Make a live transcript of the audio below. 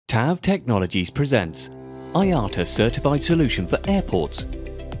TAV Technologies presents IATA Certified Solution for Airports,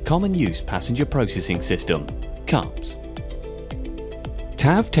 Common Use Passenger Processing System, CUPPS.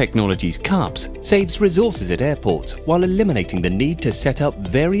 TAV Technologies CUPPS saves resources at airports while eliminating the need to set up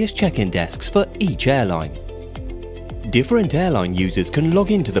various check-in desks for each airline. Different airline users can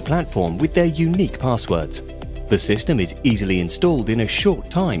log into the platform with their unique passwords. The system is easily installed in a short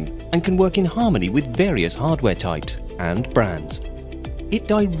time and can work in harmony with various hardware types and brands. It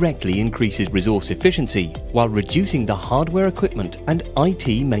directly increases resource efficiency while reducing the hardware equipment and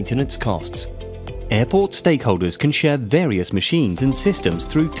IT maintenance costs. Airport stakeholders can share various machines and systems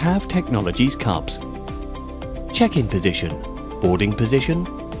through TAV Technologies CUPPS. Check-in position, boarding position,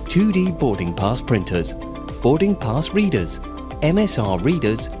 2D boarding pass printers, boarding pass readers, MSR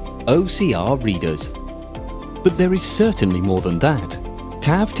readers, OCR readers. But there is certainly more than that.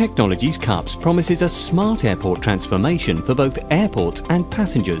 TAV Technologies CUPPS promises a smart airport transformation for both airports and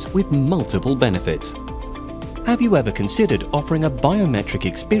passengers with multiple benefits. Have you ever considered offering a biometric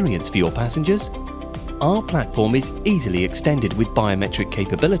experience for your passengers? Our platform is easily extended with biometric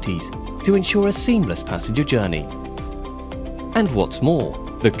capabilities to ensure a seamless passenger journey. And what's more,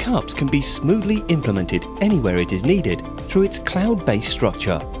 the CUPPS can be smoothly implemented anywhere it is needed through its cloud-based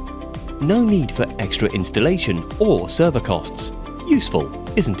structure. No need for extra installation or server costs. Useful,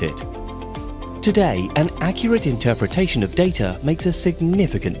 isn't it? Today, an accurate interpretation of data makes a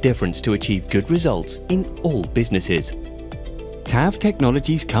significant difference to achieve good results in all businesses. TAV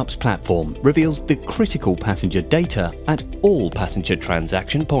Technologies CUPPS platform reveals the critical passenger data at all passenger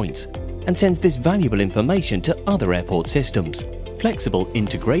transaction points and sends this valuable information to other airport systems. Flexible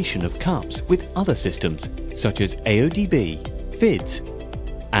integration of CUPPS with other systems such as AODB, FIDS,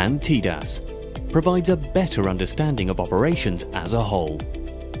 and TDAS provides a better understanding of operations as a whole.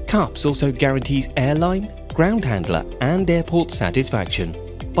 CUPPS also guarantees airline, ground handler and airport satisfaction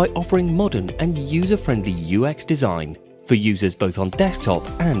by offering modern and user-friendly UX design for users both on desktop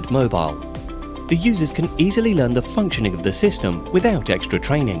and mobile. The users can easily learn the functioning of the system without extra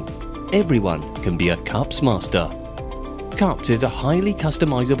training. Everyone can be a CUPPS master. CUPPS is a highly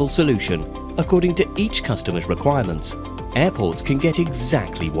customizable solution according to each customer's requirements. Airports can get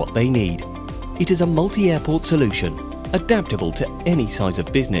exactly what they need. It is a multi-airport solution, adaptable to any size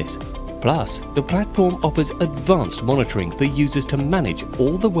of business. Plus, the platform offers advanced monitoring for users to manage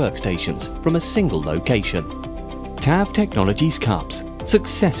all the workstations from a single location. TAV Technologies CUPPS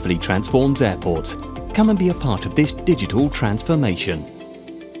successfully transforms airports. Come and be a part of this digital transformation.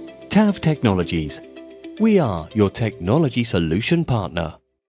 TAV Technologies. We are your technology solution partner.